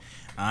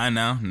I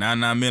know. Now,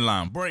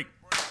 midline. Break.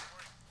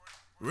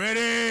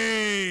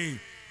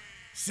 Ready.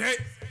 Set.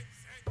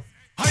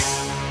 Marky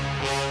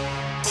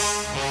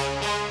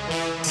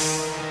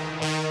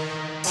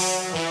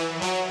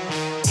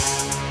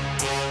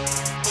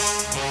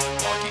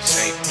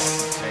Saint.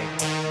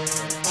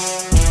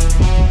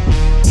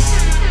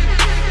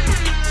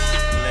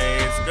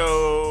 Let's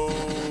go.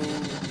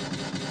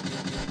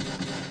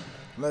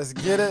 Let's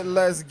get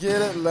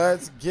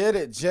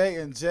it. J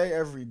and J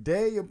every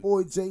day. Your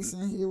boy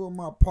Jason here with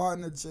my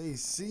partner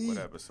JC. What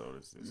episode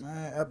is this?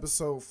 Man,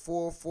 episode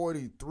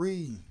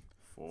 443.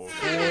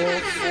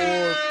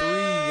 443.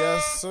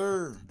 Yes,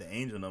 sir. The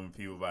angel number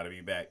people about to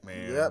be back,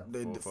 man. Yep,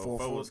 they did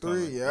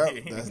 443.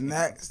 Yep, that's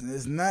next.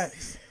 It's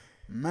next.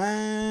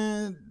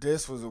 Man,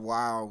 this was a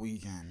wild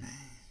weekend, man.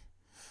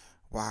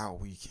 Wild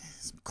weekend.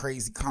 Some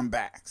crazy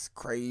comebacks.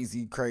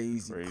 Crazy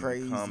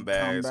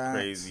comebacks.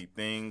 Crazy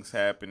things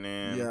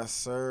happening. Yes,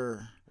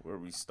 sir. Where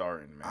we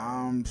starting,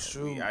 man?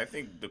 Shoot. I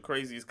think the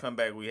craziest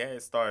comeback we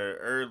had started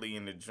early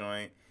in the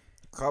joint.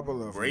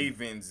 Couple of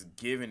Ravens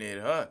giving it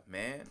up,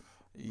 man.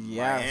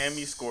 Yes.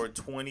 Miami scored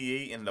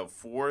 28 in the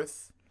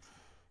fourth.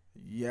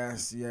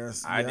 Yes.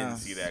 I didn't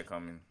see that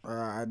coming.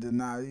 I did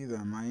not either.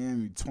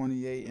 Miami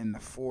 28 in the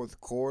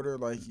fourth quarter,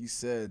 like you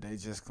said, they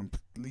just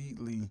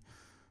completely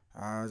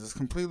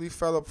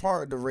fell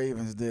apart. The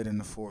Ravens did in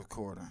the fourth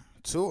quarter.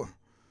 Tua,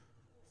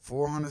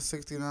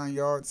 469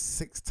 yards,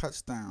 6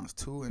 touchdowns,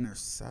 2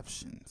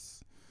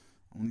 interceptions.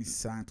 Only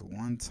sacked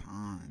one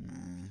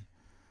time,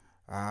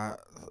 man.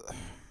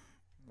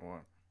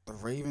 What? The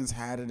Ravens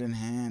had it in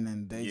hand,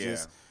 and they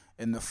just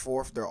in the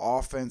fourth, their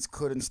offense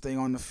couldn't stay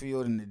on the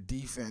field, and the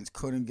defense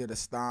couldn't get a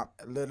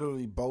stop.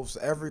 Literally,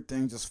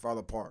 everything just fell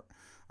apart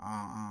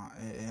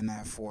in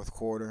that fourth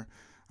quarter.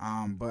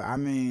 But I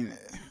mean,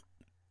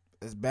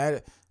 it's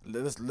bad.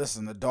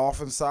 Listen, the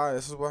Dolphins side,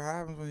 this is what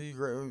happens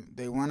when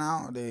they went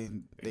out. They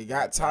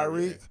got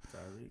Tyreek.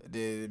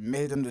 They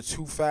made them the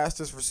 2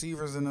 fastest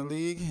receivers in the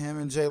league. Him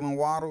and Jalen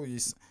Waddle.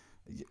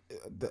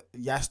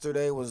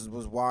 Yesterday was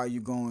why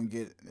you go and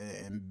get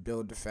and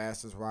build the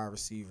fastest wide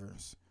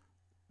receivers.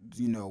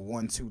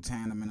 1-2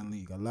 tandem in the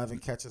league. 11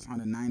 catches,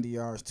 190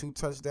 yards, 2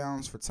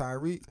 touchdowns for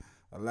Tyreek.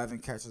 11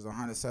 catches,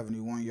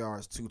 171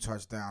 yards, 2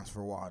 touchdowns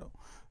for Waddle.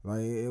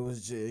 Like, it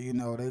was just,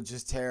 they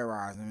just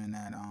terrorized him in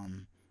that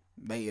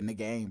late in the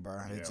game,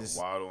 bro. Yeah,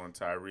 Waddle and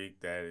Tyreek,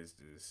 that is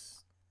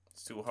just,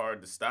 it's too hard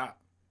to stop.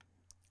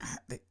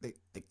 They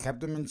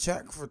kept him in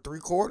check for 3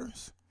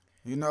 quarters.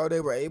 They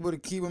were able to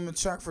keep him in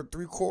check for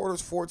 3 quarters,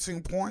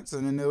 14 points,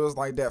 and then it was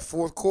like that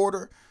fourth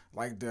quarter,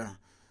 like the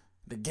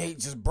gate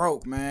just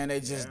broke, man. They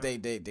just they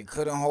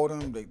couldn't hold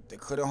him. They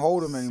couldn't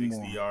hold him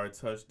anymore. 60-yard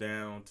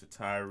touchdown to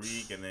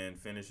Tyreek, and then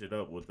finish it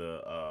up with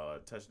a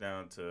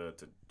touchdown to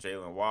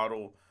Jalen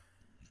Waddle.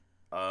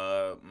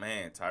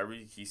 Man,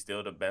 Tyreek, he's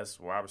still the best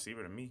wide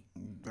receiver to me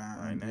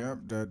right now.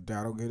 Yep,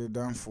 that'll get it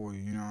done for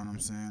you. You know what I'm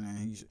saying?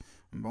 And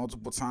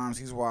multiple times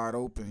he's wide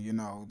open.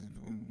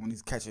 When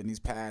he's catching these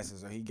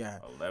passes, or he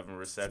got 11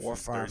 receptions, 4 or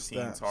 5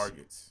 13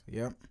 targets.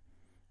 Yep,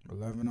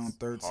 11 on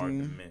 13. Hard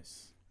to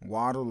miss.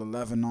 Waddle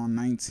 11 on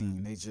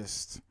 19. They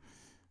just,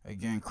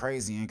 again,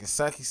 crazy. And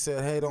Gesicki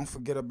said, hey, don't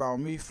forget about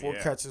me. 4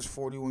 catches,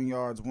 41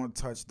 yards, 1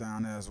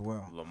 touchdown as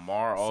well.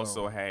 Lamar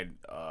also had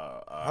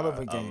hell of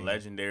a game. A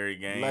legendary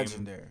game.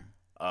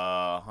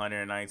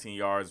 119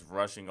 yards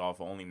rushing off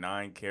of only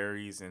 9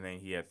 carries, and then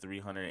he had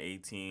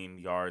 318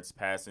 yards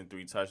passing,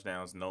 3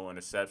 touchdowns, no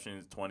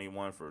interceptions,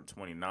 21 for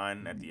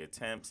 29 at the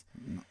attempts.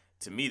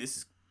 To me,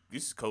 this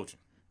is coaching.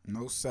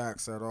 No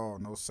sacks at all.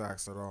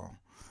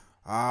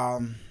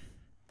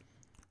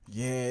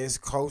 Yeah, it's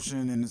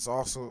coaching, and it's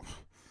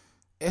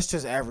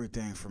just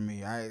everything for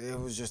me. It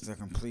was just a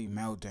complete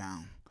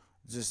meltdown.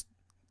 Just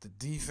the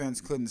defense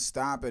couldn't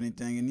stop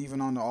anything, and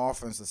even on the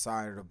offensive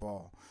side of the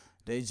ball,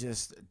 they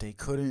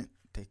couldn't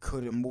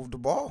move the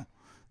ball.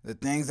 The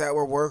things that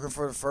were working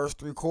for the first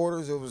 3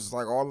 quarters, it was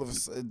like all of a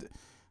sudden,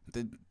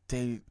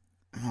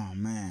 oh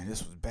man,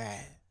 this was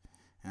bad.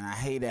 And I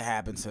hate it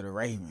happened to the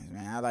Ravens,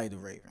 man. I like the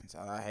Ravens.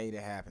 I hate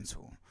it happened to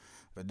them.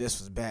 But this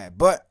was bad.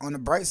 But on the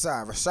bright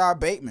side, Rashad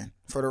Bateman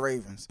for the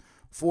Ravens.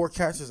 4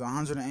 catches,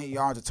 108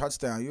 yards, a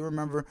touchdown. You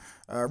remember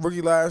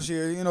rookie last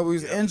year, he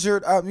was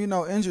injured, so in and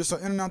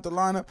out the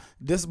lineup.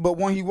 But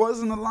when he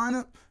was in the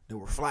lineup, there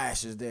were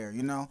flashes there,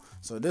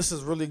 So this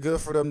is really good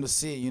for them to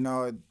see,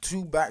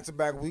 2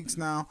 back-to-back weeks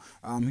now.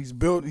 He's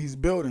building,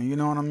 you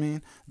know what I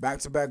mean?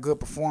 Back-to-back good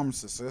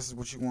performances. So this is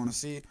what you want to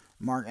see.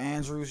 Mark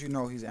Andrews,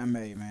 he's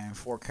MA, man.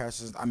 4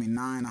 catches,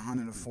 9,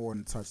 104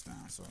 and a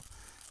touchdown. So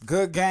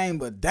good game,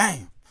 but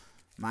damn,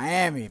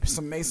 Miami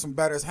made some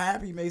bettors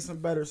happy, made some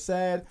bettors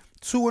sad.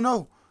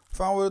 2-0. If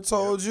I would have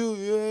told you,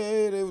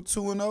 they were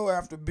 2-0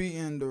 after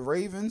beating the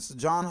Ravens,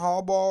 John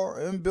Harbaugh,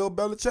 and Bill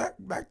Belichick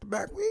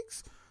back-to-back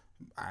weeks,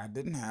 I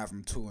didn't have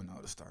them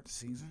 2-0 to start the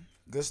season.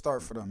 Good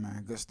start for them,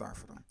 man. Good start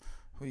for them.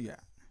 Who you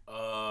got?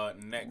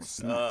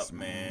 Next up,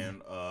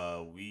 man,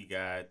 we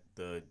got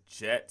the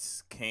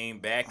Jets came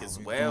back as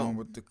well. Going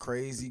with the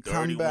crazy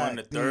 31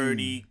 comeback.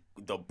 31-30.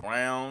 The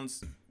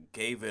Browns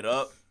gave it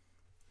up.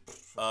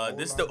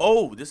 This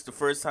the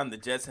first time the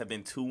Jets have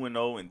been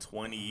 2-0 in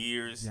 20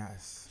 years.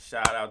 Yes.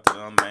 Shout out to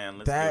them, man.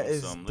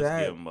 Let's give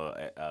them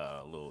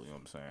a little, you know what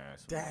I'm saying?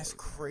 That's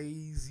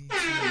crazy.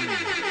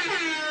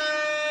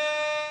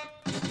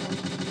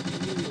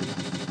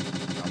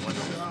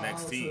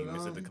 Next team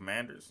is it the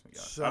Commanders?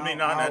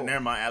 Never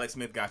mind. Alex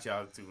Smith got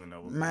y'all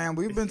 2-0. Man,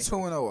 we've been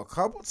 2-0 a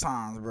couple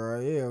times, bro.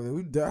 Yeah,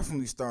 we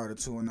definitely started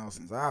 2-0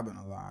 since I've been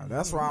alive.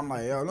 That's why I'm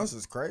like, yo, this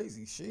is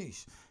crazy.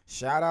 Sheesh.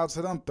 Shout out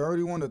to them,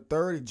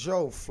 31-30.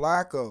 Joe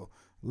Flacco,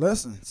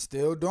 listen,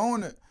 still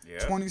doing it.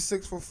 Yep.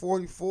 26 for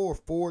 44,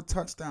 4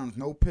 touchdowns,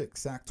 no pick,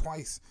 sacked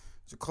twice.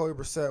 Jacoby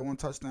Brissett, 1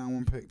 touchdown,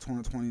 1 pick,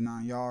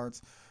 229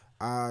 yards.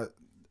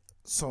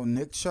 So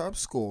Nick Chubb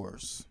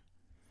scores.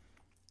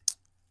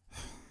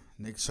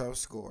 Nick Chubb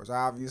scores.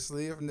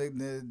 Obviously, if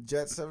the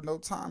Jets have no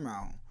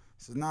timeout.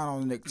 This is not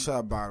on Nick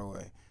Chubb, by the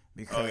way.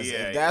 Because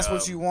if that's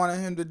what you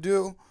wanted him to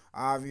do,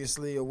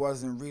 obviously it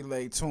wasn't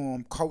relayed to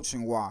him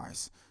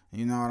coaching-wise.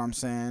 You know what I'm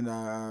saying?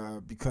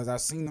 Because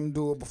I've seen him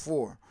do it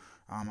before.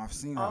 I've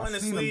seen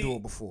him do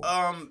it before.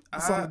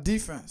 It's on the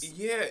defense.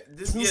 Yeah.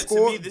 Two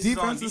scores,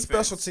 defense and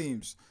special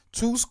teams.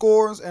 2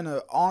 scores and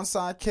an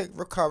onside kick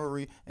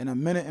recovery in a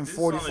minute and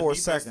 44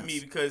 seconds. To me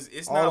because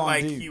it's all not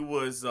like he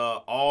was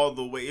all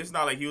the way. It's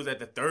not like he was at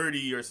the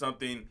 30 or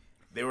something.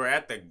 They were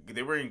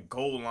in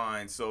goal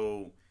line.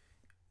 So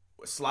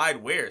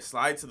slide where?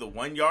 Slide to the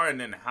 1 yard,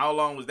 and then how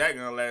long was that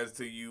gonna last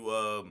till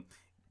you?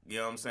 You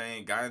know what I'm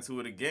saying? Got into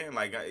it again.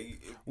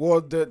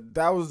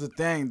 That was the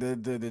thing.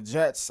 The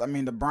Jets,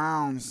 the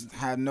Browns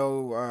had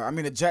no,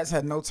 the Jets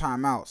had no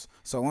timeouts.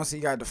 So once he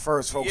got the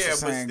first, folks were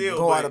saying,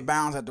 go out of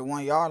bounds at the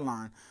 1 yard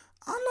line.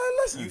 I'm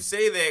like, listen. You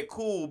say that,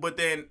 cool, but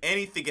then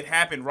anything could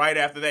happen right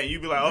after that. And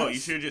you'd be like, oh, you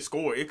should have just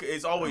scored.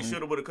 It's always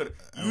shoulda, woulda, coulda.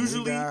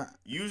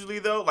 Usually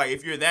though, like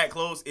if you're that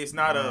close, it's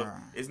not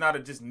a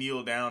just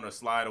kneel down or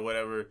slide or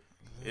whatever.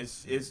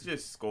 It's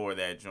just score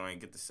that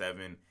joint, get the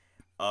 7.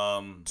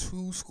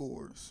 2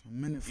 scores, a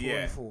minute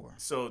 44. Yeah.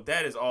 So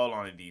that is all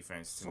on the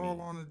defense to me. It's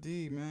all on the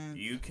D, man.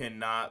 You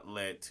cannot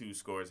let 2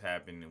 scores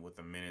happen with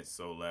a minute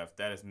so left.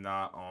 That is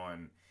not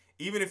on.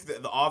 Even if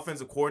the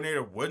offensive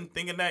coordinator wasn't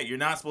thinking that, you're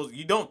not supposed.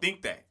 You don't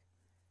think that.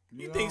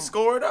 You think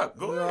score it up.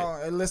 Go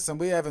ahead. Hey, listen,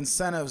 we have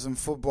incentives in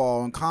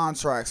football and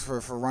contracts for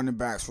running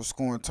backs for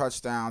scoring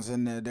touchdowns,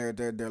 and their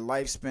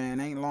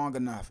lifespan ain't long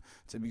enough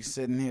to be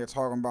sitting here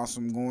talking about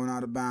some going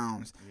out of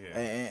bounds. Yeah.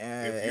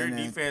 If your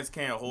defense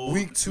can't hold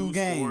week 2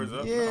 game,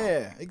 up,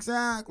 yeah,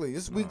 exactly.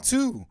 It's week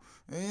 2.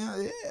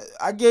 Yeah.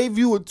 I gave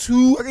you a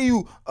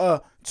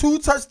 2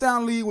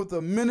 touchdown lead with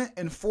a minute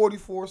and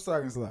 44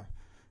 seconds left.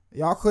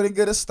 Y'all couldn't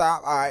get a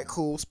stop. All right,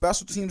 cool.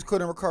 Special teams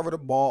couldn't recover the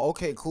ball.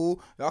 Okay,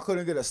 cool. Y'all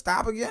couldn't get a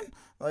stop again?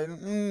 Like,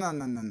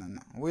 no.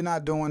 We're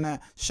not doing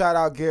that. Shout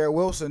out Garrett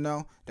Wilson,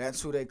 though. That's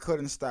who they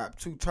couldn't stop.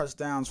 2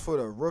 touchdowns for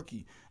the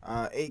rookie.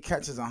 8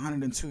 catches,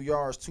 102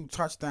 yards, 2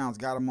 touchdowns.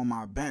 Got him on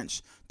my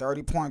bench.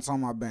 30 points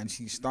on my bench.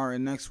 He's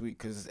starting next week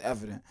because it's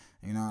evident.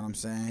 You know what I'm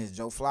saying? His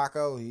Joe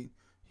Flacco,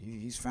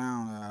 he's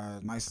found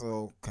a nice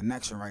little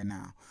connection right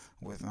now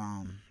with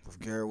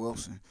Garrett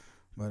Wilson.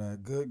 But a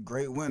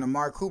great win.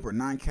 Amari Cooper,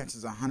 9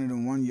 catches,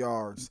 101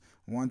 yards,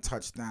 1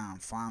 touchdown.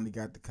 Finally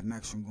got the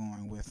connection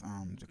going with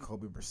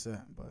Jacoby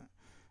Brissett. But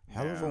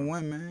hell of a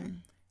win,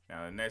 man.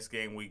 Now, the next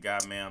game we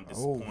got, man, I'm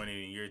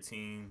disappointed in your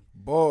team.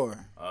 Boy.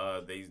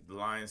 The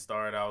Lions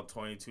started out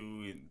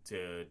 22-0.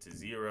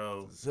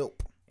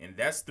 Zilp. And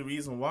that's the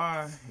reason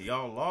why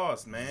y'all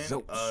lost, man.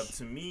 Zilch.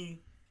 To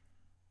me,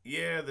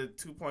 yeah, the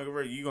 2-point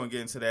conversion, you're going to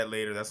get into that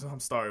later. That's what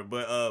I'm starting.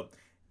 But,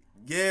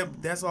 yeah,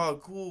 that's all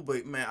cool,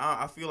 but, man,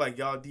 I feel like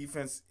y'all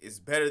defense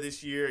is better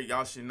this year.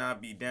 Y'all should not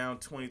be down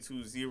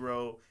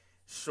 22-0.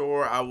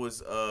 Sure,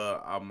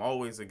 I'm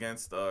always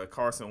against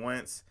Carson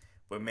Wentz,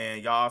 but,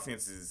 man, y'all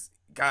offense has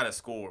got to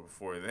score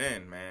before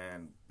then,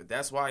 man. But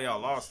that's why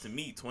y'all lost to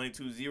me.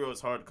 22-0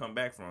 is hard to come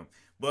back from.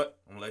 But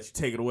I'm going to let you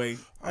take it away.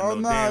 I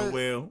know damn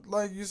well.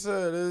 Like you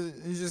said,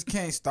 you just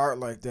can't start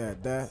like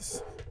that.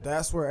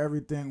 That's where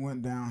everything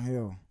went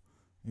downhill.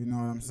 You know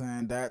what I'm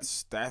saying?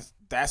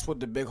 That's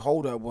what the big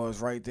holdup was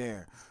right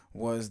there.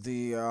 Was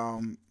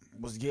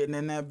getting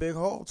in that big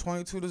hole,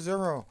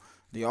 22-0.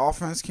 The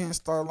offense can't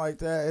start like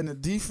that, and the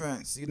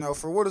defense,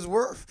 for what it's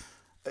worth,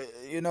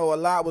 a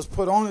lot was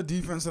put on the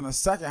defense in the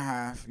second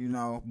half,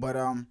 but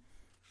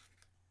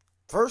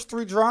first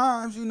 3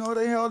 drives,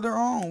 they held their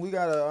own. We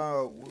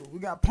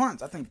got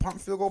punts. I think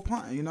field goal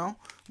punt.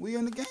 We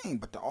in the game,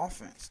 but the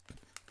offense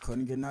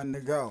couldn't get nothing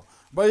to go.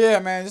 But yeah,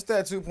 man, just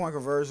that 2-point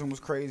conversion was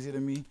crazy to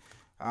me.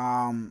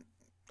 I'm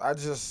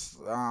just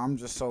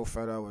so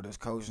fed up with this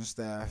coaching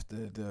staff.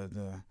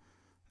 The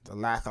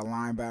lack of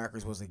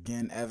linebackers was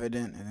again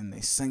evident, and then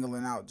they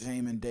singling out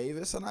Jamin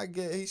Davis. And I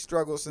get he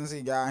struggled since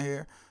he got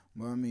here,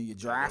 but you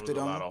drafted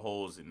him. A lot of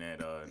holes in that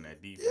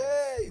defense.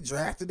 Yeah, you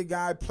drafted the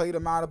guy, played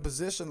him out of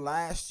position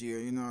last year.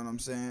 You know what I'm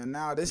saying?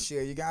 Now this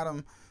year you got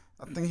him.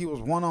 I think he was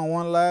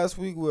 1-on-1 last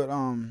week with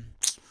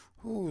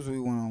Who was we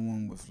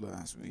 1-on-1 with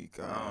last week?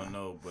 I don't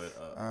know, but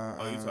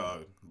you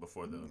talking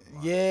before the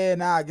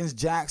yeah, against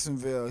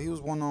Jacksonville. He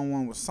was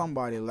 1-on-1 with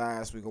somebody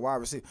last week, a wide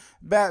receiver.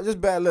 Bad.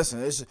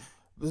 Listen, it's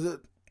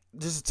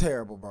just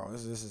terrible, bro.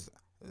 This is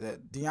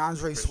that DeAndre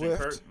Christian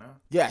Swift. Kirk, no?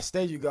 Yes,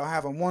 there you go.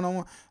 Have a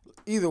 1-on-1.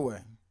 Either way,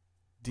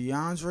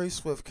 DeAndre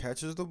Swift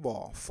catches the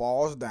ball,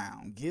 falls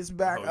down, gets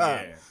back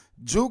up. Yeah.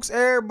 Jukes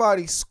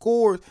everybody,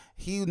 scores.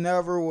 He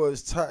never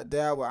was touched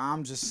down, but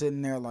I'm just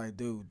sitting there like,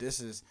 dude,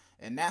 this is,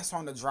 and that's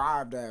on the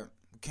drive that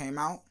came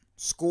out,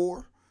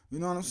 score. You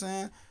know what I'm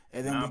saying?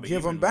 And then we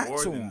give him back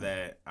to him.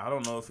 That, I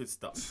don't know if it's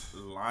the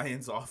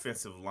Lions'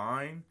 offensive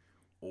line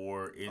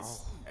or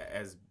it's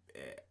as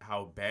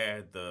how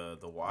bad the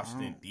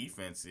Washington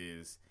defense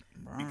is,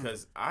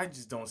 because I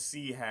just don't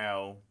see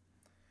how.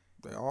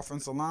 The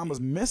offensive line was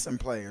missing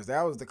players.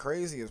 That was the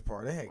craziest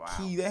part. They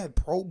had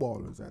Pro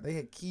Bowlers out. They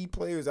had key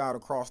players out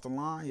across the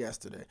line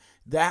yesterday.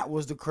 That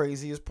was the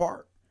craziest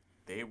part.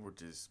 They were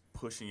just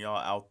pushing y'all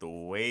out the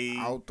way.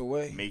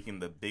 Making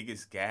the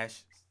biggest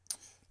gashes.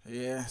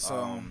 Yeah,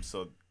 so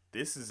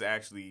this is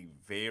actually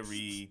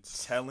very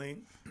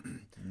telling.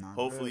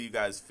 Hopefully you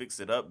guys fix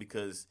it up,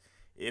 because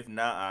if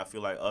not, I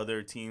feel like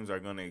other teams are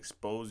going to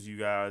expose you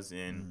guys.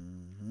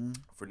 And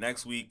for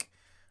next week,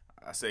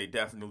 I say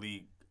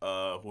definitely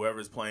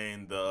whoever's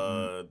playing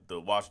the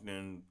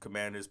Washington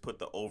Commanders, put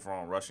the over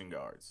on rushing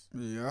yards.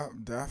 Yeah,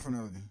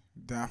 definitely.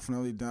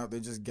 They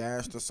just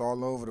gashed us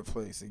all over the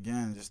place.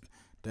 Again, just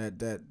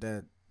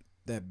that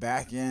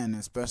back end,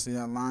 especially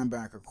that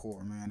linebacker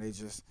core, man. They're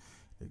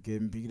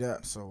getting beat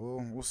up.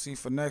 So we'll see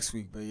for next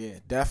week. But yeah,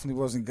 definitely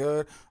wasn't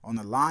good. On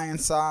the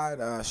Lions side,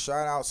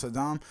 shout out to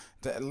them.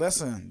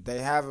 Listen, they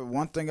have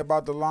one thing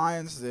about the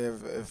Lions.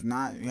 If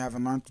not, you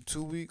haven't learned for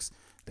 2 weeks.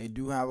 They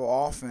do have an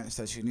offense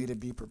that you need to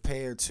be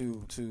prepared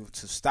to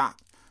stop.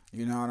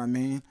 You know what I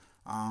mean?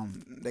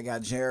 They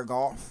got Jared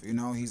Goff. You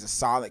know, he's a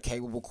solid,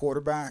 capable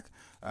quarterback.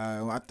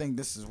 I think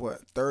this is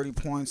 30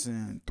 points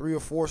in 3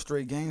 or 4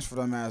 straight games for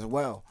them as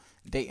well,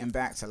 dating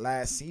back to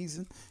last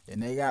season.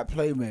 And they got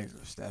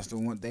playmakers. That's the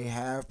one. They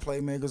have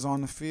playmakers on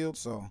the field,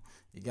 so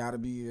you gotta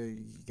be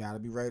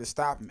ready to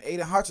stop him.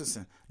 Aiden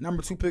Hutchinson,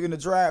 number 2 pick in the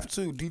draft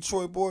too.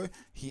 Detroit boy.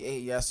 He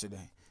ate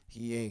yesterday.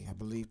 He ate, I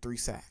believe, 3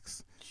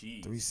 sacks.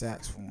 Jeez. 3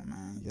 sacks for him,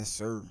 man. Yes,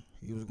 sir.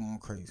 He was going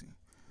crazy.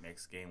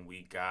 Next game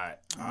we got.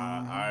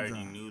 I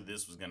already knew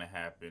this was gonna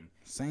happen.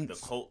 Saints.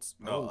 The Colts.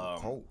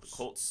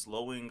 Colts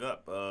slowing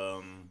up.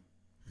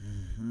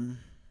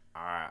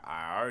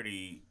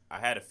 I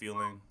had a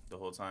feeling the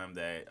whole time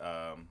that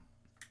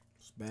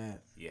it's bad.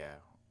 Yeah.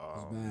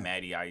 Bad.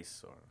 Matty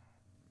Ice or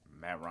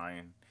Matt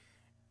Ryan.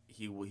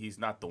 He's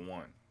not the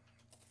one.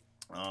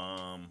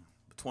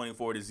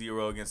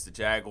 24-0 against the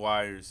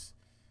Jaguars.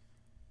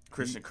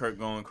 Christian Kirk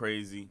going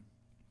crazy.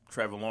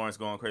 Trevor Lawrence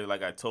going crazy,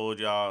 like I told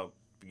y'all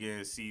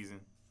beginning of the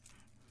season.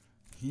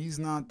 He's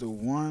not the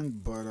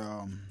one, but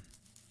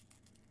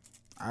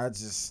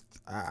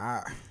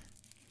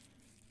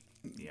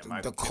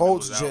the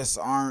Colts just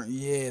aren't.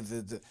 Yeah,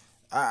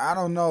 I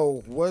don't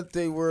know what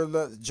they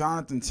were.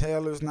 Jonathan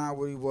Taylor's not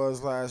what he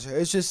was last year.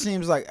 It just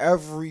seems like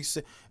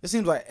everything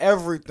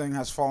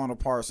has fallen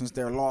apart since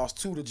their loss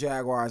to the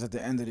Jaguars at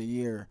the end of the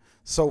year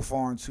so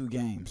far in 2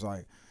 games.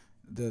 Like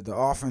the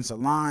offensive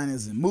line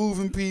isn't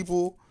moving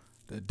people.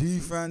 The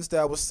defense,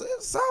 that was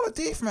solid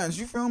defense.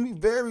 You feel me?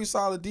 Very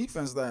solid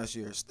defense last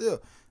year.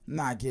 Still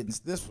not getting.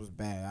 This was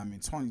bad. I mean,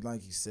 20,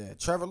 like you said.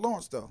 Trevor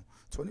Lawrence though,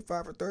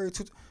 25 for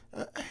 32.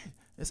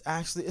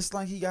 It's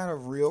like he got a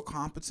real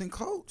competent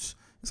coach.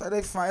 It's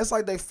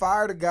like they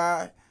fired a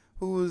guy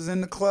who was in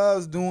the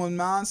clubs doing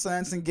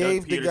nonsense and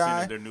gave the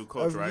guy their new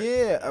coach, right?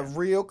 a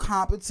real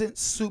competent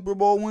Super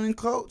Bowl winning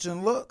coach.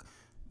 And look,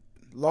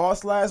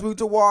 lost last week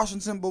to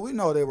Washington, but we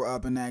know they were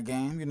up in that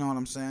game. You know what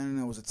I'm saying? And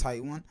it was a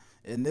tight one.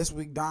 And this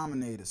week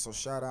dominated, so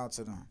shout out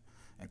to them.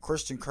 And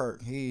Christian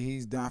Kirk,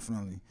 he's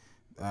definitely,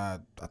 I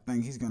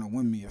think he's going to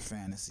win me a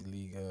fantasy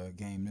league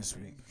game this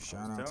week.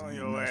 Shout out to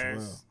him as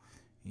well.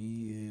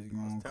 He is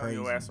going crazy.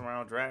 Telling your ass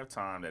around draft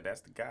time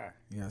that's the guy.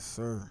 Yes,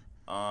 sir.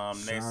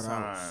 Next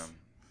time,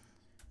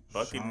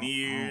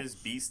 Buccaneers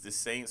beats the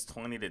Saints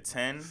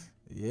 20-10.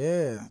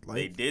 Yeah.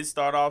 They did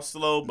start off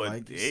slow,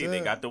 but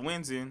they got the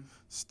wins in.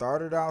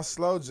 Started out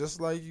slow,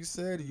 just like you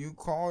said. You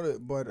called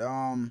it, but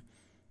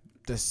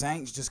the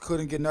Saints just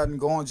couldn't get nothing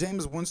going.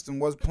 Jameis Winston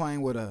was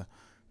playing with a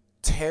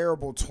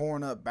terrible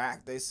torn up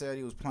back. They said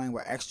he was playing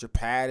with extra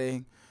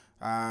padding.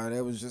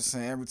 They was just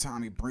saying every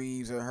time he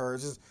breathes it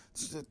hurts.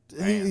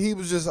 He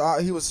was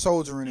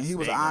soldiering it. He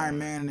was Iron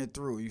Manning it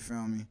through. You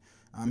feel me?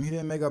 He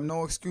didn't make up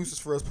no excuses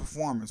for his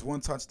performance.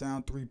 1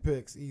 touchdown, 3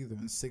 picks either,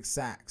 and 6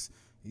 sacks.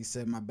 He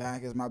said, "My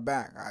back is my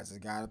back. I just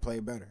gotta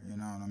play better." You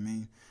know what I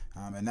mean?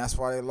 And that's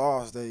why they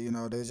lost. They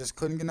just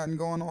couldn't get nothing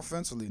going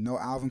offensively. No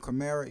Alvin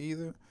Kamara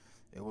either.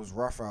 It was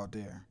rough out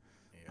there.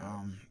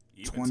 Yeah.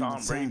 Even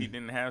Tom Brady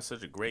didn't have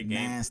such a great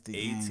game. Nasty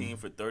 18 game.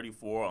 for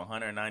 34,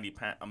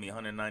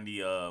 190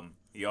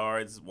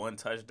 yards, 1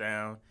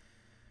 touchdown.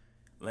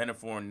 Leonard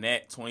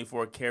Fournette,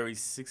 24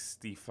 carries,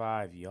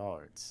 65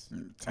 yards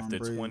after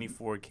Brady,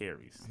 24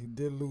 carries. He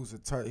did lose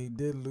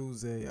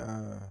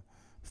a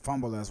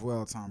fumble as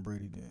well. Tom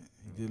Brady did.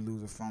 He did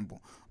lose a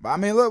fumble. But I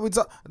mean, look, I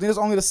think it's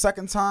only the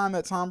second time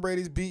that Tom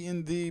Brady's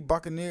beaten the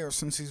Buccaneers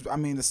the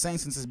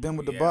Saints since he's been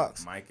with the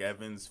Bucs. Mike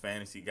Evans,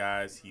 fantasy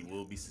guys, he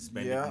will be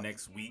suspended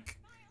next week.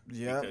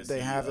 Yeah,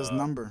 they have his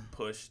number.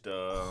 Pushed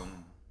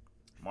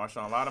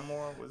Marshawn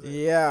Lattimore, was it?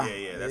 Yeah,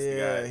 that's the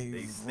guy.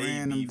 He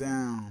ran him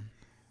down.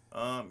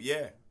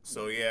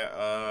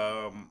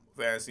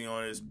 Fantasy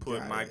owners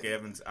put Mike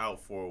Evans out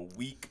for a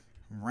week.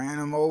 Ran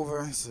him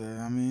over.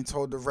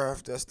 Told the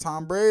ref, "That's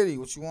Tom Brady.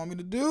 What you want me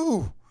to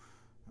do?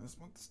 That's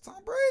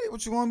Tom Brady.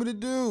 What you want me to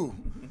do?"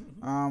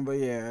 But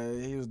yeah,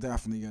 he was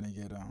definitely gonna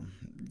get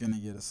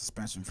a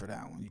suspension for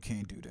that one. You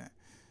can't do that.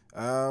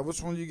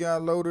 Which one you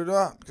got loaded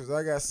up? Because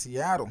I got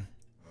Seattle.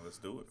 Let's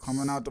do it.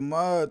 Coming out the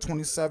mud,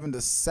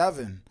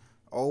 27-7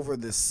 over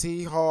the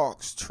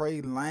Seahawks.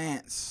 Trey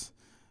Lance.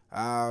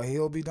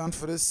 He'll be done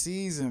for this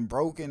season.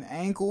 Broken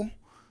ankle.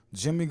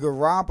 Jimmy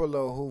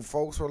Garoppolo, who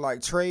folks were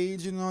like,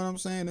 trade, you know what I'm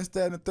saying? This,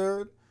 that, and the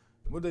third.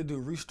 What they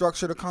do?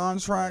 Restructure the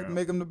contract,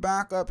 make him the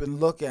backup, and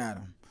look at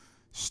him.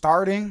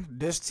 Starting,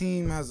 this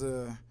team has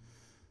this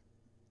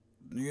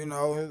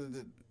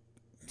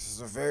is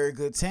a very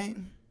good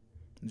team.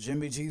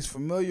 Jimmy G's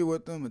familiar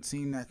with them, a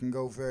team that can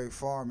go very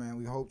far, man.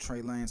 We hope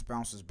Trey Lance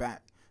bounces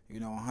back,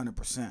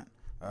 100%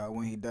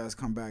 when he does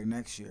come back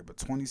next year. But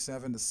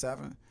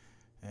 27-7,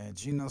 and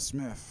Geno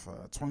Smith,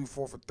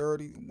 24 for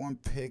 30, one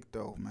pick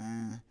though,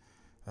 man.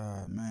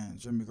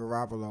 Jimmy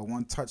Garoppolo,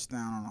 one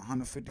touchdown on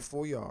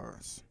 154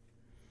 yards.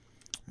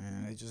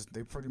 And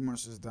they pretty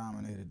much just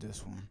dominated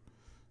this one.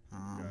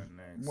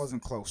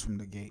 Wasn't close from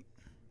the gate.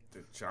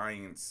 The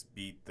Giants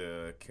beat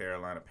the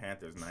Carolina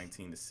Panthers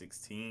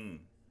 19-16.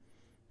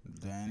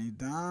 Danny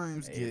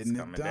Dimes getting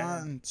it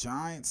done.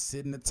 Giants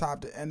sitting atop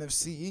the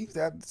NFC East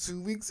after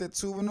 2 weeks at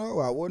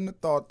 2-0. I wouldn't have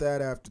thought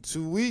that after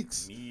 2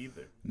 weeks. Me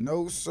either.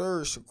 No,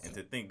 sir. And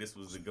to think this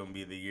was going to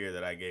be the year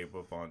that I gave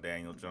up on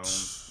Daniel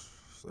Jones.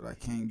 So I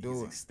can't do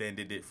He's it.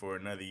 Extended it for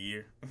another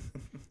year.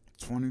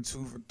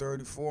 22 for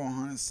 34,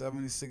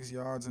 176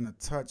 yards and a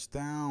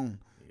touchdown.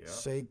 Yep.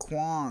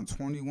 Saquon,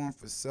 21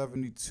 for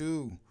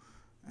 72.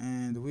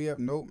 And we have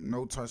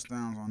no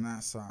touchdowns on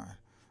that side.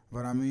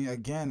 But,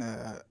 again,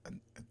 a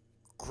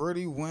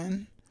gritty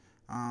win.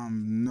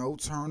 No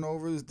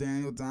turnovers.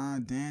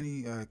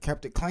 Danny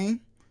kept it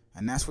clean,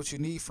 and that's what you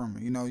need from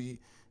him.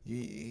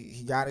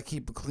 You got to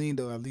keep it clean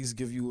to at least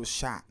give you a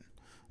shot,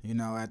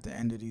 at the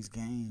end of these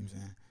games.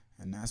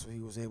 And that's what he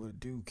was able to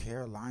do.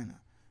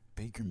 Carolina,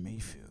 Baker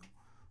Mayfield,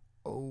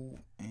 0-2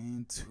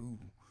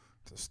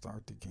 to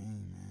start the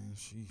game, man.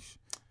 Sheesh.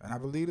 And I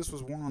believe this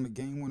was one on the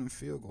game-winning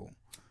field goal,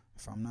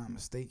 if I'm not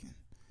mistaken.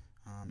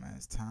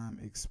 As time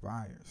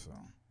expired, so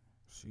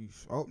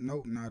sheesh. Oh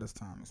no, not as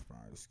time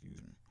expired.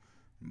 Excuse me,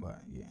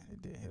 but yeah,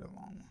 it did hit a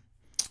long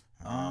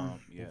one.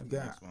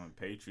 Next one.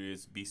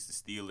 Patriots beats the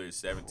Steelers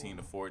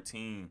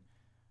 17-14.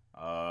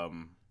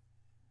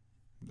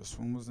 This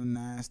one was a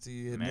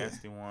nasty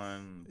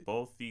one.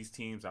 Both these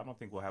teams, I don't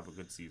think will have a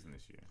good season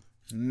this year.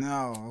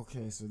 No,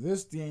 okay. So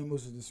this game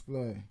was a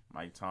display.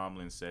 Mike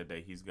Tomlin said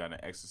that he's gonna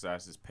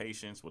exercise his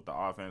patience with the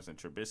offense and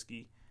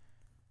Trubisky.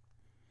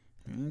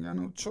 He ain't got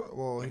no choice.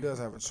 Well, he does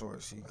have a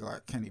choice. He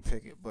got Kenny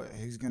Pickett, but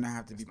he's gonna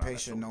have to be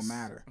patient no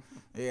matter.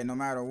 Yeah, no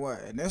matter what.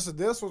 And this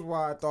was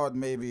why I thought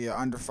maybe an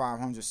under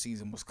 500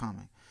 season was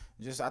coming.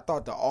 I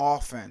thought the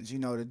offense,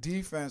 the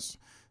defense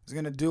is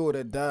gonna do what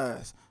it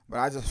does, but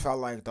I just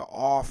felt like the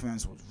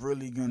offense was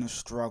really gonna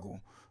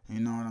struggle. You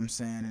know what I'm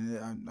saying?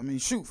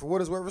 And for what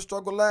it's worth, it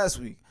struggled last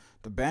week.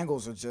 The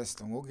Bengals are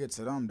just, and we'll get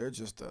to them. They're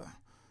just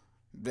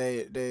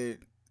they're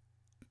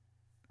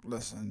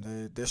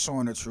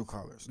showing their true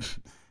colors.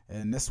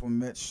 And this one,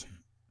 Mitch,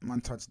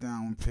 one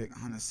touchdown, one pick,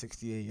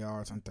 168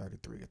 yards on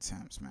 33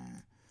 attempts,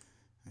 man.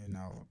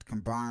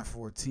 Combined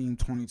for a team,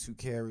 22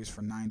 carries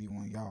for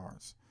 91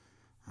 yards.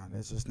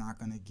 That's just not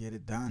going to get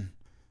it done.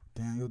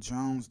 Daniel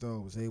Jones, though,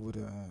 was able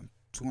to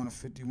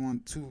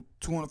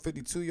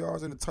 252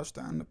 yards and a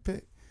touchdown and a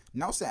pick.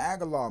 Nelson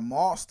Aguilar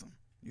mossed him.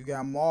 You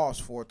got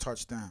mossed for a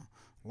touchdown.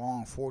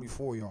 Long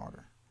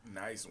 44-yarder.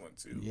 Nice one,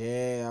 too.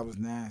 Yeah, that was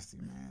nasty,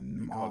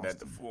 man. Call that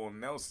the full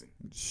Nelson.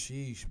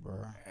 Sheesh,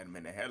 bro. Had him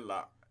in a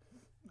headlock.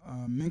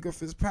 Minka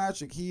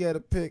Fitzpatrick, he had a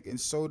pick, and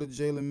so did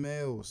Jalen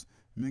Mills.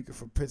 Minka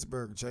for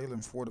Pittsburgh,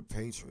 Jalen for the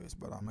Patriots.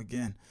 But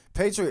again,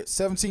 Patriots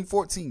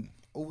 17-14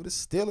 over the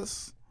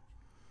Steelers.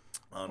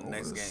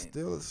 Next game.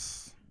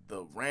 Steelers.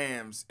 The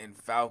Rams and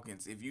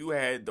Falcons. If you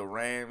had the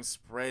Rams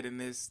spread in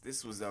this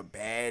was a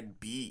bad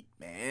beat,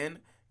 man.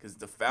 Because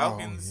the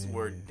Falcons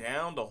were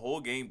down the whole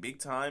game big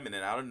time, and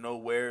then out of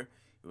nowhere,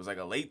 it was like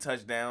a late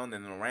touchdown,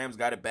 and then the Rams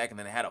got it back, and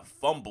then they had a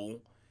fumble.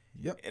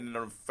 Yep. And then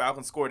the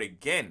Falcons scored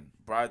again,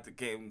 brought the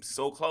game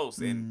so close.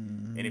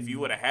 And if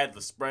you would have had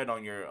the spread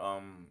on your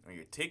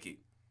ticket,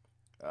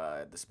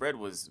 the spread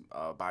was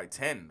by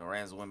 10. The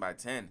Rams won by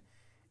 10.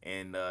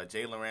 And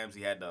Jalen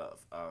Ramsey had the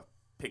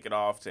pick it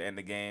off to end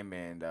the game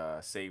and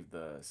save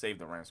the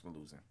Rams from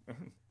losing.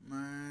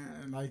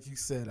 Man, like you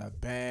said, a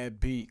bad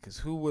beat. Because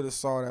who would have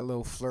saw that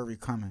little flurry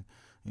coming?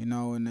 You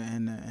know,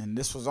 and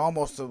this was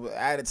almost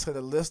added to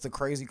the list of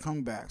crazy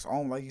comebacks.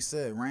 Oh, like you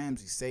said,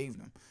 Ramsey saved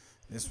them.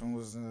 This one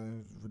was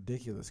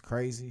ridiculous,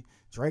 crazy.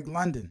 Drake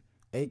London,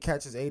 8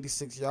 catches,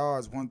 86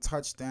 yards, 1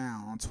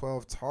 touchdown on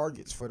 12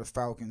 targets for the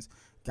Falcons.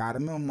 Got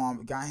him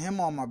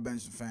on my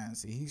bench in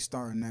fantasy. He's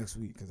starting next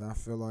week because I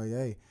feel like,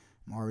 hey,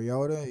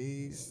 Mariota,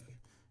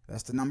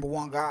 that's the number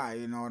one guy.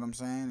 You know what I'm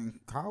saying? And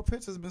Kyle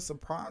Pitts has been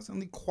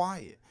surprisingly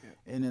quiet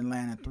in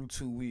Atlanta through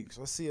 2 weeks.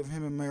 Let's see if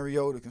him and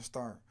Mariota can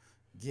start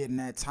getting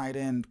that tight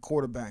end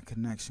quarterback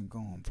connection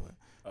going.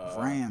 But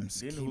Rams,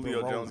 didn't keep Julio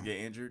it rolling. Jones get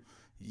injured?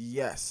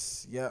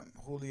 Yes. Yep.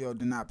 Julio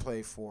did not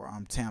play for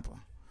Tampa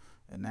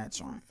in that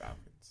joint.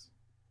 Falcons.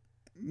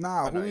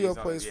 Nah, Oh, no, Julio he's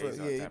on- plays yeah, for he's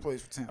on he Tampa.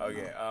 plays for Tampa.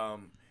 Okay.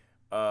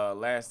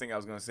 Last thing I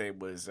was gonna say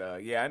was,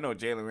 I know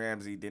Jalen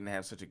Ramsey didn't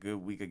have such a good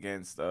week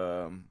against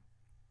Stephon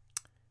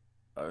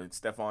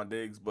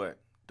Diggs, but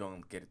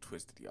don't get it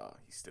twisted, y'all.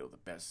 He's still the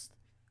best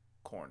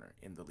corner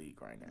in the league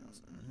right now.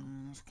 So.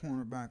 Man, that's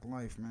cornerback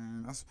life,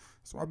 man. That's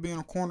why being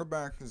a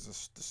cornerback is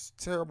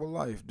a terrible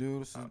life,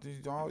 dude.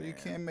 You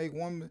can't make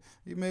one.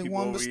 You make People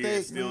one over here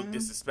mistake, still man.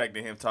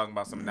 disrespecting him, talking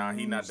about something. Nah,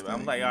 he not the.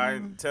 I'm Mistake, like, all right,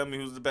 man. tell me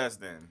who's the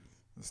best then.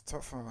 It's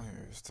tough out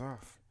here. It's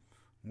tough.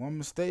 One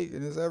mistake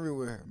and it's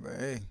everywhere. But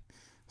hey,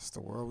 it's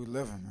the world we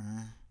live in,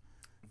 man.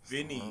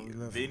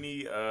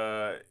 Vinny,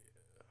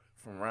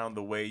 from around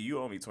the way, you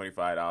owe me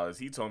 $25.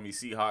 He told me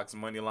Seahawks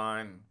money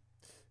line.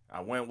 I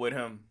went with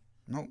him.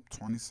 Nope,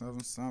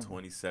 27-7.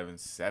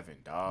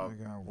 27-7, dog.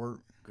 I got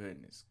work.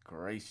 Goodness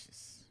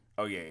gracious.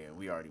 Oh yeah,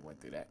 we already went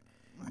through that.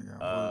 I got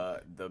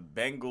work. The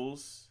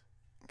Bengals,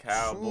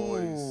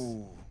 Cowboys.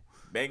 Ooh.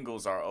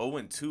 Bengals are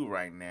 0-2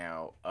 right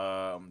now.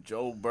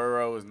 Joe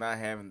Burrow is not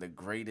having the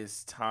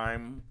greatest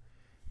time.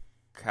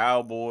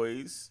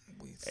 Cowboys,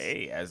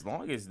 hey, as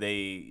long as they,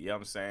 you know what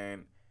I'm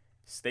saying,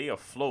 stay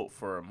afloat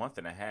for a month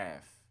and a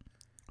half.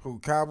 Who,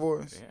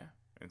 Cowboys? Yeah,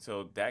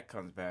 until Dak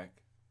comes back,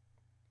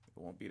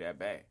 it won't be that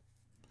bad.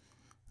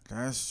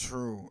 That's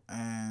true.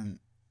 And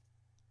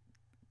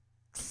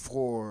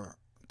for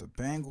the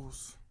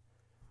Bengals,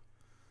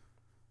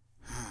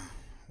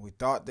 we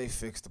thought they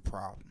fixed the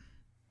problem.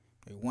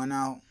 They went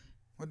out.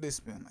 What they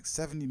spend? Like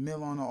 $70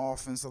 million on the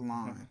offensive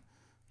line.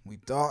 We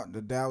thought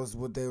that was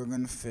what they were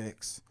going to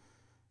fix.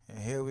 And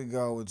here we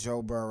go with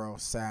Joe Burrow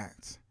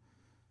sacked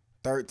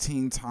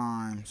 13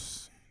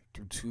 times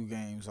through 2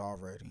 games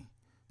already.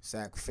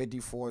 Sacked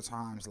 54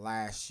 times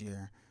last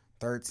year.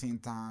 13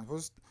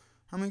 times.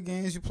 How many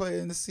games you played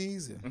in the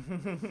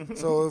season?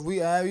 So if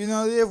we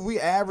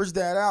average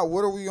that out,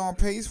 what are we on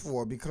pace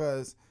for?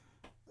 Because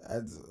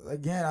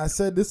again, I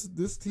said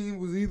this team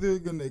was either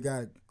gonna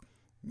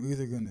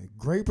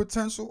great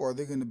potential or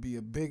they're gonna be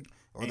a big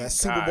that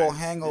Super Bowl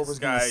hangover is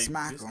gonna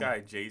smack them. This guy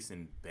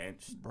Jason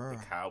benched Bruh.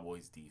 the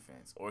Cowboys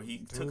defense, or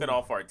he took it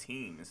off our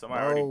team, and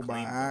somebody already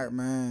claimed it.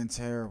 Man,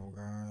 terrible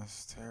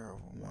guys,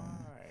 terrible man.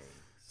 Why?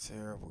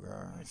 Terrible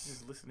guys.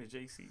 Just listen to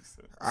JC.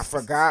 So. I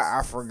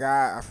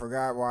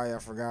forgot why.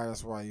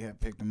 That's why you had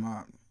picked him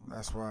up.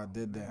 That's why I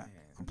did that. Man.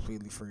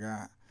 Completely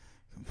forgot.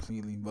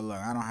 Completely. But look,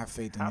 I don't have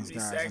faith in How these many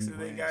guys. sacks did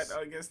they anyways.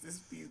 got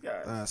against these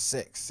guys?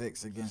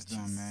 6 against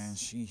them, man.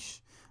 Sheesh.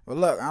 But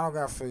look, I don't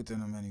got faith in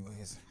them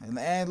anyways.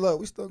 And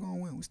look, we still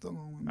gonna win.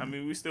 I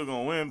mean, we still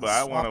gonna win, but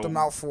I want swap them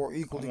out for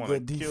equally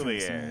good kill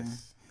defense, their man.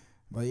 ass.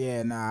 But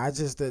yeah, I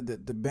just the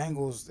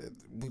Bengals.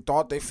 We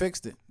thought they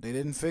fixed it. They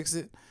didn't fix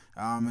it.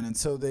 And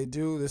until they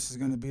do, this is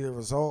going to be the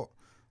result.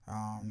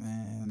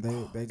 And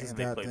they just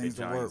got things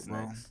to work,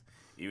 bro. Next.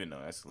 Even though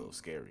that's a little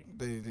scary.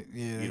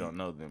 You don't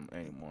know them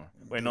anymore.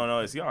 Wait, no,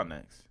 it's y'all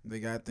next.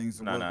 They got things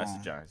to work on. No, it's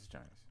the Giants.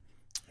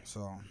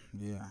 So,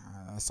 yeah,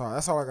 that's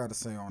all I got to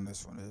say on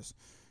this one is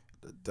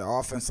the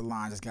offensive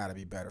line just got to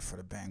be better for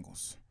the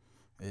Bengals.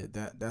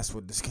 That's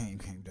what this game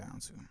came down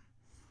to.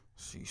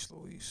 Sheesh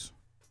Louise.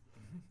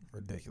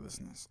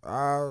 Ridiculousness.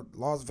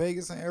 Las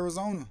Vegas and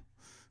Arizona.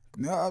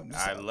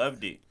 I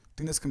loved it. I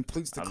think this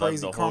completes the I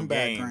crazy loved the whole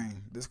comeback game.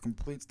 game. This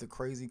completes the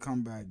crazy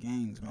comeback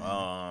games, man.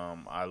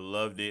 I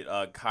loved it.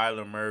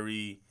 Kyler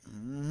Murray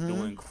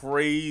doing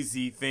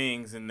crazy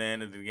things in the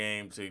end of the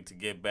game to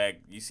get back.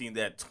 You seen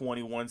that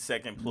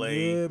 21-second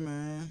play? Yeah,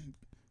 man.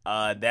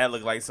 That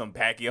looked like some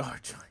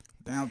backyard joint.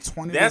 Down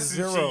 20-0. That's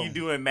some shit you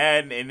do in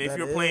Madden, and if That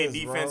you're playing is,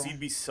 defense, bro. you'd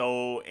be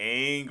so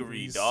angry,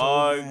 You'd be so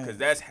dog. mad. Because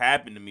that's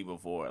happened to me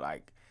before.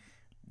 Like,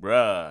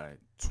 bruh.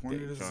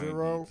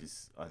 20-0.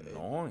 Just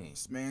annoying.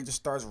 This man just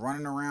starts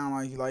running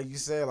around like you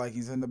said, like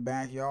he's in the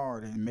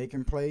backyard and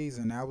making plays,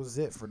 and that was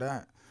it for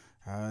that.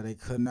 They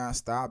could not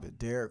stop it.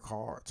 Derek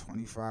Carr,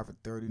 25 for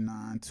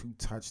 39, 2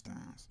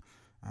 touchdowns,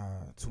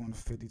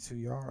 252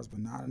 yards, but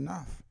not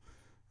enough.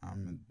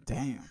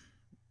 Damn.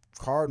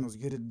 Cardinals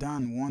get it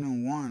done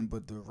 1-1,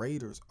 but the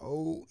Raiders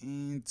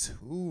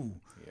 0-2.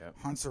 Yep.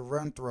 Hunter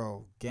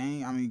Renfrow,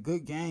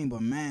 good game,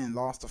 but man,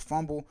 lost a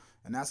fumble,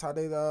 and that's how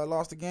they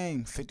lost the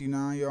game.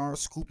 59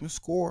 yards, scoop and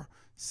score,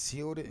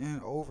 sealed it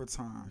in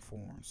overtime for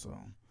him. So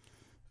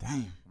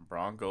Damn.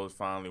 Broncos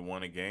finally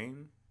won a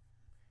game.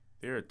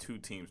 There are 2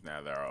 teams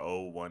now that are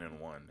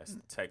 0-1-1. That's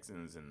the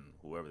Texans and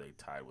whoever they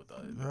tied with.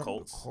 The Yep,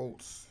 Colts. The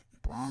Colts.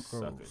 Broncos.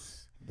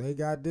 Suckers. They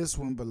got this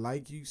one, but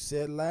like you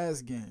said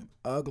last game,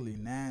 ugly,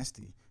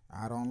 nasty.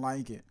 I don't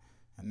like it.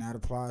 And that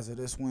applies to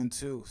this one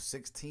too.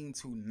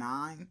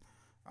 16-9.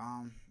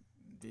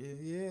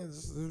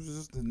 This was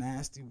just a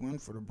nasty win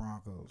for the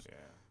Broncos. Yeah.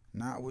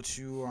 Not what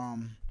you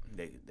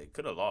They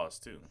could have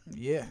lost too.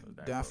 Yeah,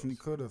 definitely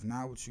could have.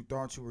 Not what you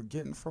thought you were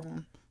getting from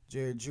him.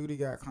 Jerry Jeudy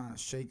got kind of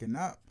shaken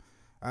up.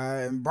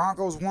 And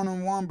Broncos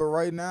 1-1, but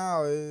right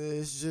now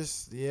it's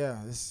just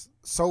it's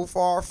so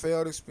far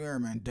failed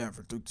experiment.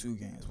 Denver through 2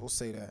 games. We'll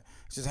say that.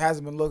 It just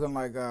hasn't been looking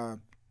like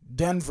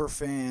Denver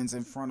fans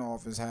in front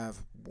office have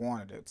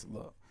wanted it to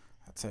look.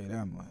 I'll tell you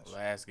that much.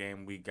 Last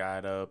game we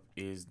got up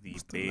is the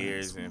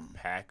Bears and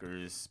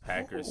Packers.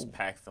 Packers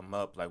packed them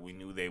up like we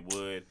knew they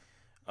would.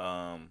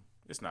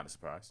 It's not a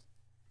surprise.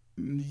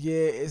 Yeah,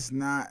 it's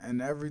not. And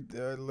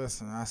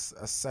listen, I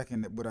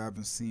second what I've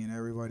been seeing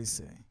everybody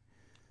say.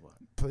 What?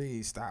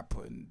 Please stop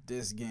putting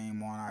this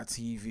game on our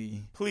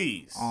TV.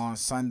 Please. On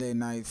Sunday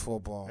Night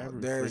Football.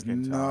 There's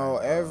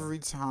every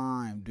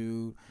time,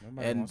 dude.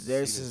 And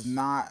this is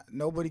not.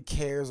 Nobody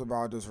cares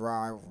about this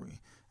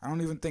rivalry. I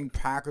don't even think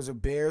Packers or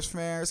Bears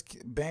fans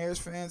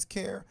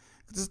care.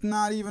 It's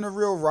not even a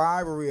real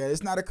rivalry.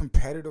 It's not a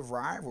competitive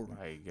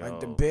rivalry. Like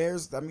the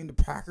Bears, the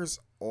Packers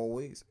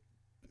always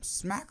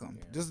smack them.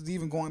 Yeah. This is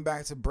even going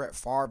back to Brett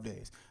Favre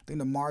days. I think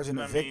the margin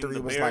of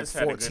victory was Bears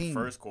like 14. Had a good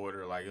first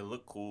quarter. Like, it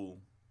looked cool.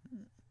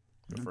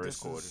 The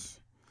first quarter.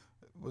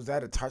 Was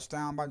that a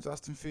touchdown by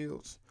Justin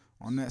Fields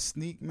on that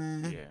sneak,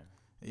 man? Yeah.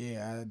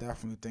 Yeah, I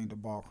definitely think the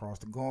ball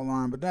crossed the goal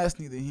line, but that's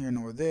neither here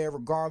nor there.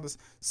 Regardless,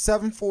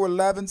 7 for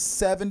 11,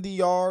 70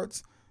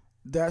 yards.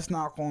 That's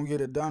not going to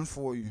get it done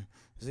for you.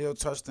 0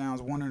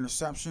 touchdowns, 1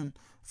 interception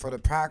for the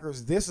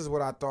Packers. This is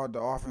what I thought the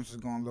offense was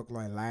going to look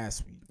like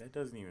last week. That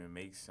doesn't even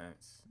make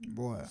sense.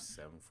 Boy.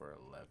 7 for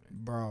 11.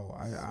 Bro,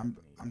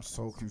 I'm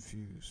so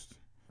confused.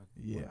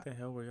 Yeah. What the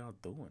hell were y'all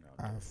doing out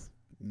there? I have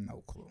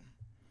no clue.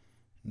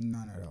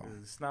 None at all.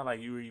 It's not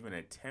like you were even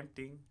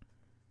attempting.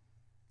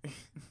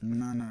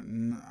 No,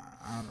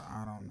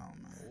 I don't know,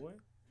 man. What?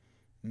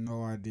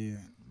 No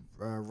idea.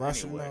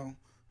 Rushing though,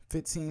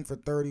 15 for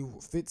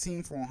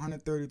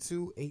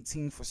 132,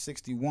 18 for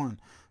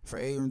 61 for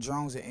Aaron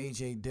Jones and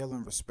AJ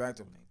Dillon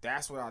respectively.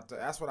 That's what I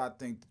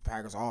think the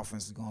Packers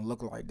offense is going to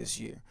look like this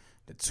year.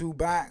 The 2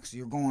 backs,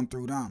 you're going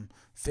through them.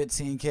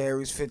 15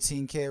 carries,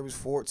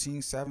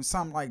 14, 7,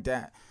 something like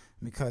that.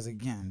 Because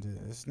again,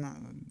 it's not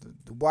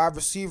the wide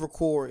receiver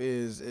core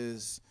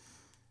is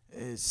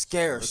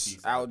scarce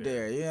out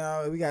there. You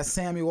know, we got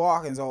Sammy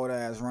Watkins old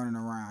ass running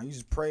around. You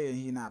just pray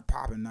he not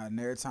popping nothing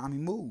every time he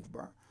move,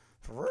 bro.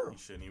 For real. He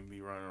shouldn't even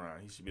be running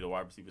around. He should be the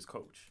wide receivers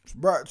coach.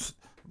 Bro,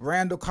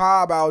 Randall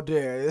Cobb out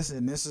there.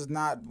 This is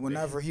not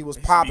whenever he was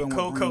popping with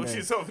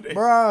co-coaches over there.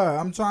 Bro,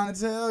 I'm trying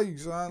to tell you,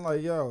 son.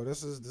 Like, yo,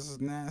 this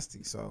is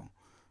nasty. So,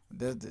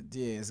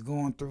 it's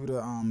going through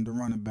the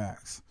running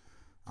backs.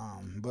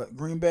 But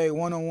Green Bay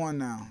 1-1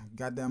 now.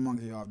 Got that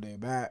monkey off their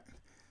back.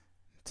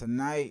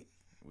 Tonight,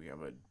 we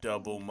have a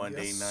double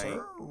Monday night.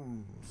 Sir.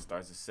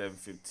 Starts at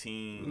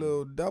 7:15.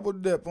 Little double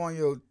dip on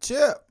your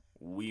chip.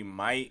 We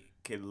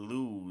could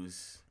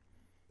lose.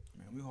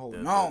 Man, we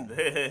holding on.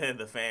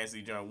 The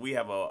fancy joint. We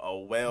have a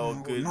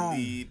good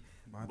lead.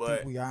 But I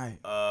think we all right.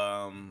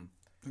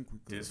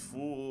 This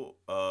fool,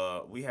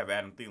 we have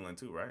Adam Thielen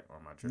too, right? Or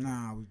am I tripping?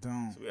 Nah, we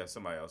don't. So we have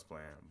somebody else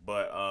playing.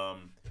 But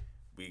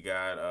we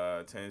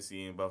got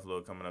Tennessee and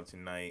Buffalo coming up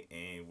tonight,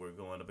 and we're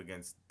going up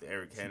against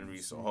Derrick Henry.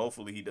 So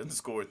hopefully he doesn't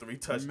score 3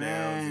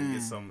 touchdowns and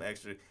get some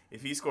extra.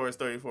 If he scores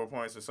 34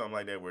 points or something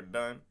like that, we're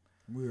done.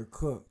 We are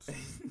cooked.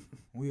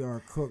 We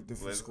are cooked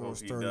if he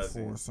scores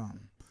 34 or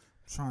something.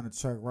 I'm trying to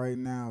check right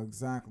now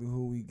exactly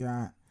who we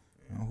got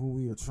and who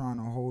we are trying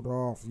to hold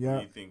off. Who do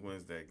you think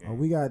wins that game?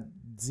 We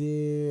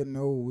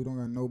don't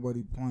got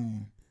nobody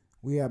playing.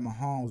 We have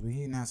Mahomes, but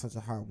he didn't have such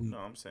a hot week. No,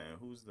 I'm saying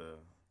who's the...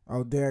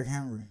 Derrick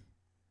Henry.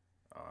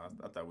 I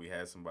thought we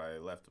had somebody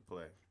left to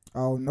play.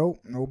 Oh, nope.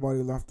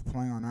 Nobody left to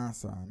play on our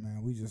side,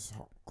 man. We just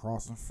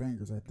crossing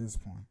fingers at this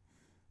point.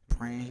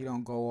 Praying he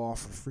don't go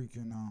off a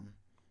freaking a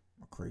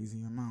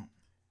crazy amount.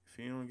 If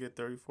he don't get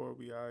 34, we'll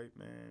be all right,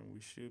 man. We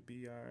should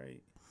be all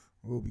right.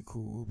 We'll be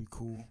cool.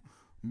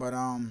 But,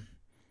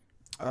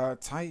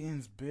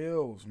 Titans,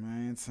 Bills,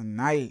 man,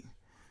 tonight.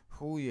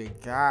 Who you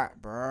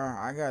got, bro?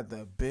 I got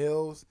the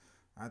Bills.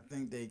 I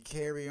think they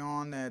carry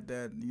on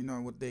that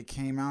what they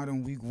came out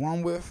in week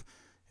 1 with.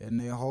 And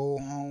their whole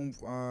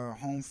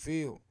home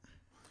field.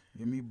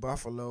 Give me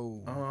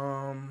Buffalo.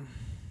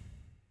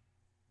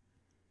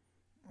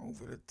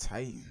 Over the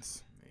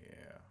Titans.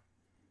 Yeah.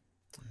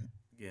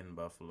 Getting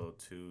Buffalo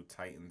too.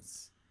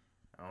 Titans.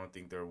 I don't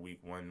think their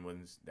week 1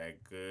 was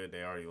that good.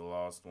 They already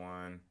lost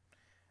one.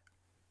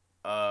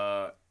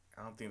 I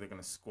don't think they're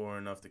gonna score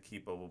enough to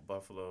keep up with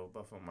Buffalo.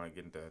 Buffalo might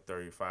get into the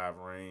 35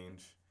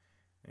 range.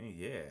 And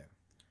yeah.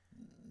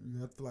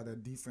 I feel like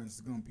that defense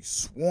is gonna be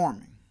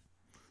swarming.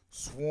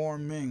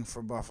 swarming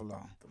for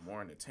Buffalo. The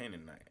more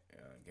entertaining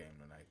game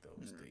tonight,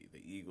 though, is the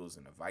Eagles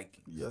and the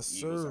Vikings. Yes,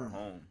 Eagles sir. are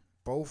home.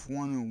 Both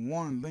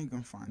 1-1.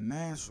 Lincoln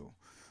Financial.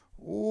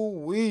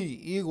 Ooh-wee.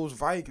 Eagles,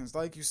 Vikings.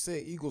 Like you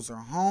said, Eagles are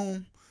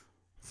home.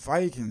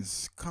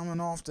 Vikings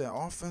coming off that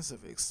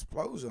offensive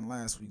explosion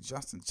last week.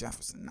 Justin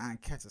Jefferson, 9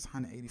 catches,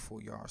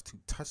 184 yards, 2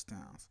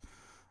 touchdowns.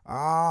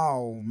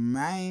 Oh,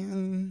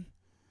 man.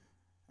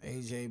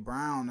 A.J.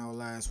 Brown, though,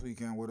 last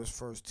weekend with his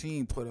first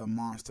team put up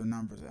monster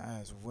numbers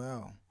as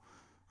well.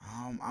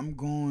 I'm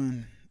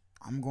going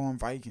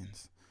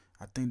Vikings.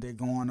 I think they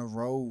go on the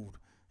road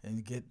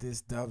and get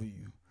this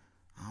W.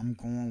 I'm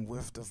going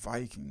with the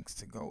Vikings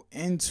to go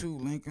into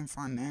Lincoln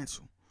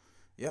Financial.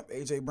 Yep,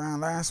 A.J. Brown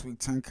last week,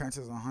 10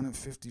 catches,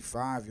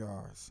 155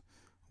 yards.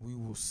 We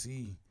will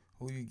see.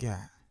 Who you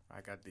got?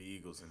 I got the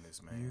Eagles in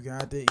this, man. You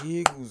got the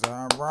Eagles.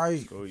 All right.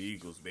 Let's go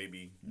Eagles,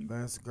 baby.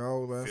 Let's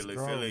go.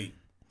 Philly.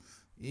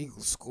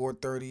 Eagles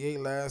scored 38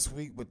 last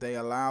week, but they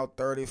allowed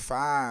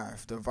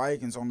 35. The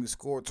Vikings only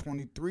scored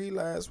 23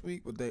 last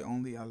week, but they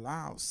only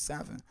allowed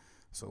 7.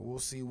 So we'll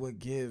see what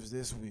gives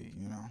this week,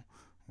 you know.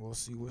 We'll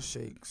see what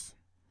shakes.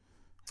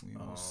 We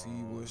will see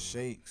what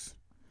shakes.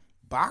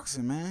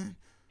 Boxing, man.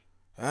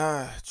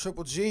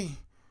 Triple G.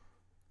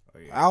 Oh,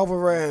 yeah.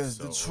 Alvarez,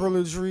 the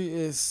trilogy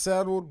is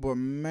settled, but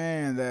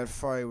man, that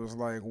fight was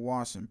like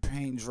watching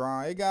paint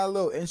dry. It got a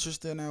little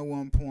interesting at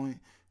one point.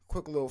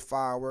 Quick little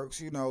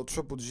fireworks, you know.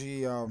 Triple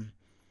G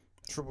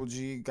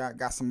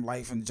got some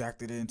life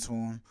injected into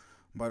him,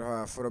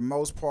 but for the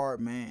most part,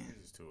 man,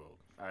 he's too old.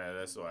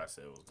 That's what I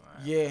said was gonna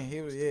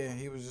happen.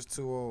 He was just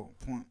too old.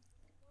 Point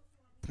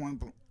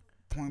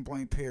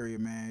blank.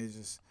 Period, man. He's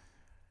just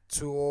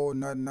too old.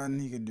 Nothing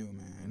he can do,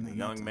 man. The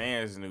young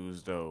man's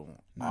news, though.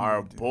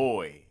 Nothing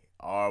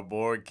Our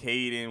boy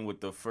Caden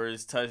with the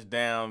first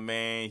touchdown,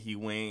 man. He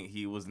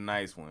was a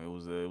nice one. It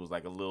was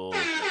like a little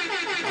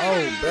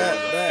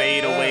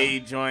fadeaway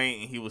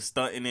joint. He was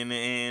stunting in the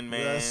end,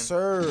 man. Yes,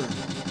 sir.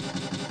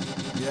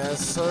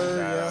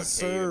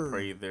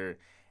 Prather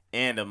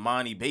and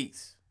Amani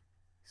Bates.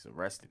 He's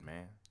arrested,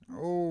 man.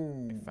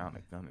 Oh. They found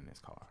a gun in his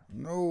car.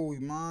 No,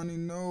 Imani.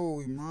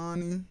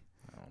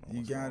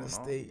 You gotta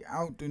stay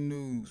out the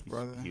news,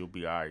 brother. He'll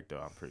be all right, though,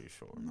 I'm pretty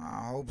sure.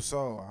 I hope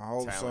so.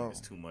 Talent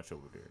is too much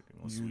over there. They're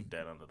going to sweep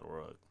that under the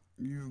rug.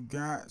 You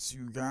got to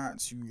stay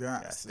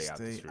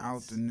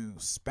out the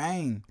news.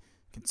 Spain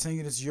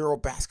continue this Euro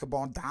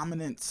basketball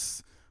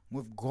dominance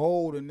with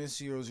gold in this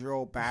year's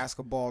Euro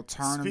basketball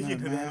tournament.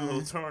 Speaking of that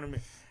little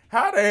tournament,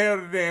 how the hell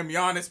did the damn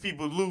Giannis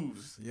people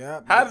lose?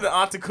 Yep. How did the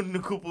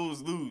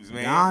Antetokounmpos lose,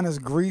 man?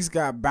 Giannis, Greece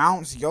got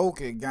bounced.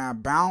 Jokic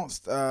got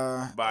bounced.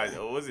 By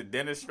was it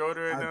Dennis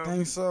Schroeder? I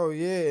think so.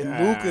 Yeah,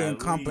 and Luka and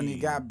company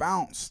got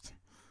bounced.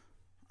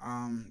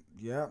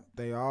 Yep,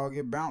 they all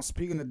get bounced.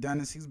 Speaking of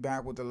Dennis, he's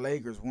back with the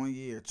Lakers 1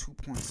 year,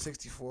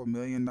 $2.64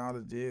 million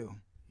deal.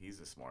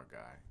 He's a smart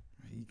guy.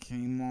 He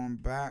came on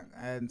back,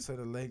 adding to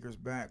the Lakers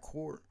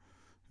backcourt.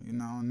 You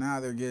know,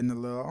 now they're getting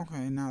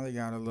now they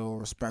got a little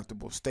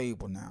respectable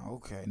stable now.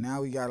 Okay,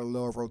 now we got a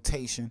little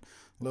rotation,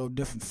 a little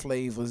different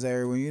flavors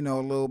everywhere. You know,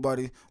 little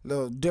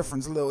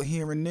difference, a little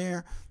here and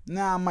there.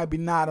 Now I might be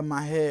nodding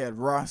my head.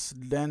 Russ,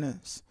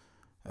 Dennis,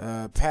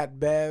 Pat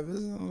Bev.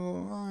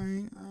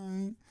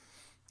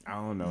 I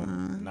don't know.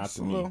 Not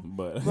to me,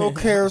 but. Little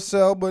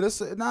carousel, but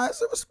it's a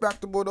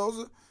respectable.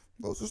 Those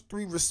are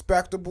 3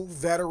 respectable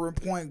veteran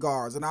point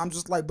guards. And I'm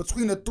just like,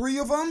 between the 3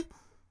 of them,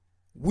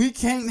 we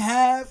can't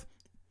have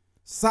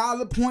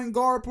solid point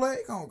guard play?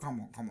 Oh,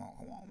 come on,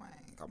 man.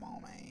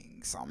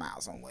 Somehow,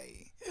 some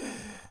way.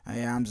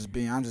 Yeah, I'm just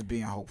being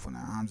hopeful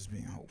now.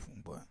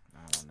 But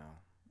I don't know.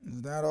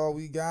 Is that all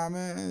we got,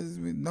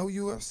 man? No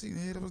UFC.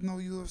 Yeah, there was no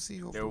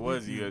UFC. There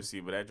was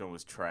UFC, but that joint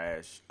was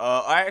trash.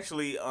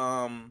 Actually,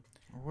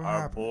 what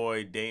our happened?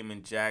 boy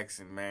Damon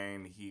Jackson,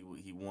 man, he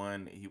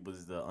won. He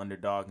was the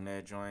underdog in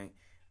that joint.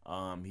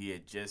 He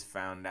had just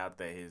found out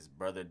that his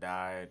brother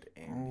died,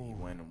 and he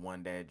went and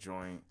won that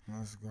joint.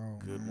 Let's go.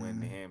 Good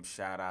win to him.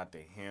 Shout out to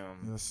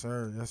him. Yes,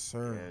 sir. Yes,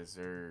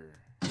 sir.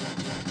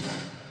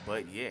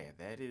 But yeah,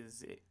 that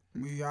is it.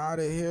 We out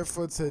of here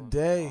for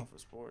today. Off of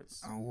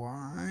sports.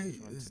 All right.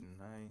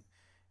 Tonight,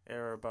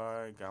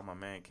 everybody got my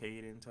man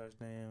Caden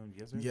touchdown.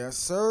 Yes, sir. Yes,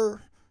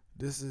 sir.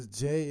 This is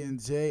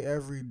J&J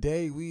every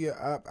day. We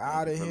are up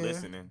out of here.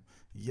 Listening.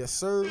 Yes,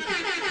 sir.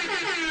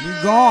 We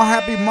gone.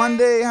 Happy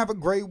Monday. Have a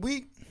great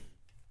week.